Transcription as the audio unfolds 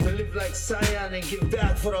live like Cyan and give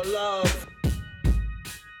back for the love.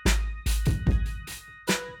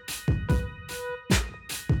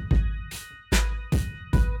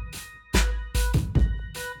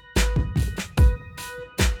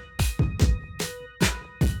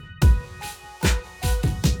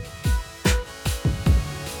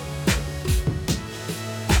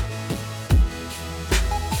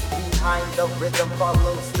 Behind the rhythm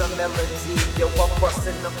follows the melody. Yo, I'm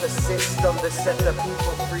busting up the system to set the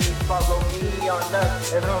people free. Follow me on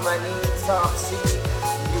earth and on my knees, top C.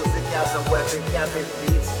 Music as a weapon, carry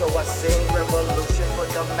beats. So I sing revolution for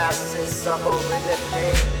the masses. Summer in the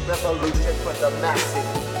pain, revolution for the masses.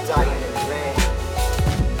 Dying in vain.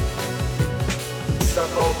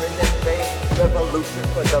 Summer in the pain, revolution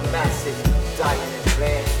for the masses. Dying in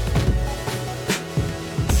vain.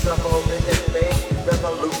 Summer in the pain,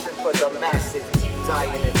 revolution for the masses,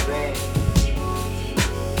 dying in vain.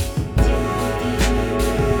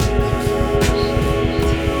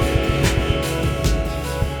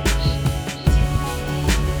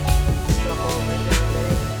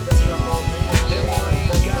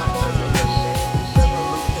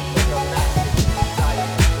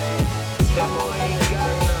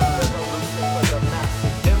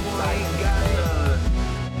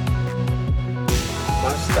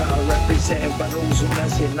 Represented by those who not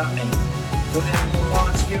say nothing. For them who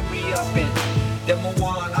want to get me up in, them who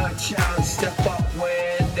want our child step up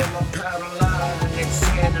when them are paralyzed and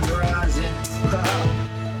extend and rising.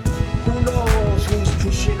 Who knows who's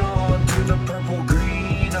pushing on to the purple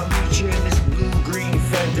green? I'm reaching this blue-green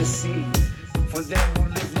fantasy. For them who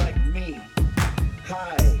live like me.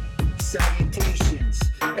 Hi, salutations,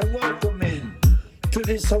 and welcome in to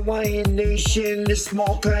this Hawaiian nation, this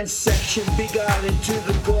small kind section, Big Island to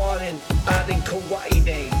the garden, Island Kauai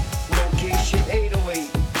Day, location 808.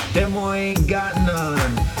 Them who ain't got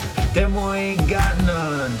none, them who ain't got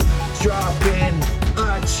none. Drop in,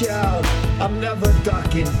 child, I'm never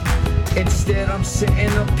ducking. Instead, I'm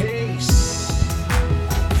setting a pace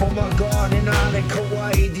for my garden, Island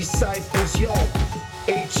Kauai disciples. Yo,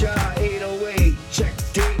 HR 808, check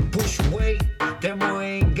date, push weight. Them who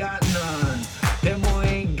ain't got none. Them who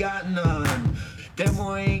ain't got none. Them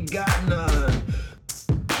who ain't got none.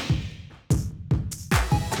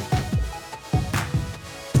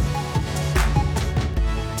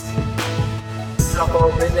 Summer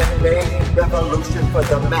in the vain, revolution for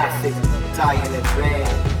the masses, dying in vain,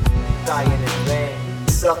 dying in vain.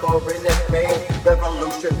 Summer in the vain,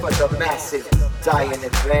 revolution for the masses, dying in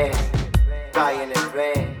vain, dying in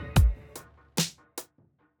vain.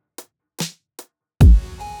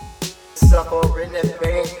 Summer in the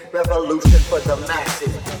vain, revolution for the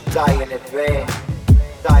masses, dying in vain,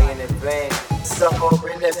 dying in vain. Summer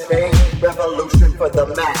in the vain, revolution for the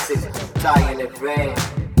masses, dying in vain,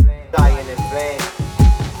 dying in vain.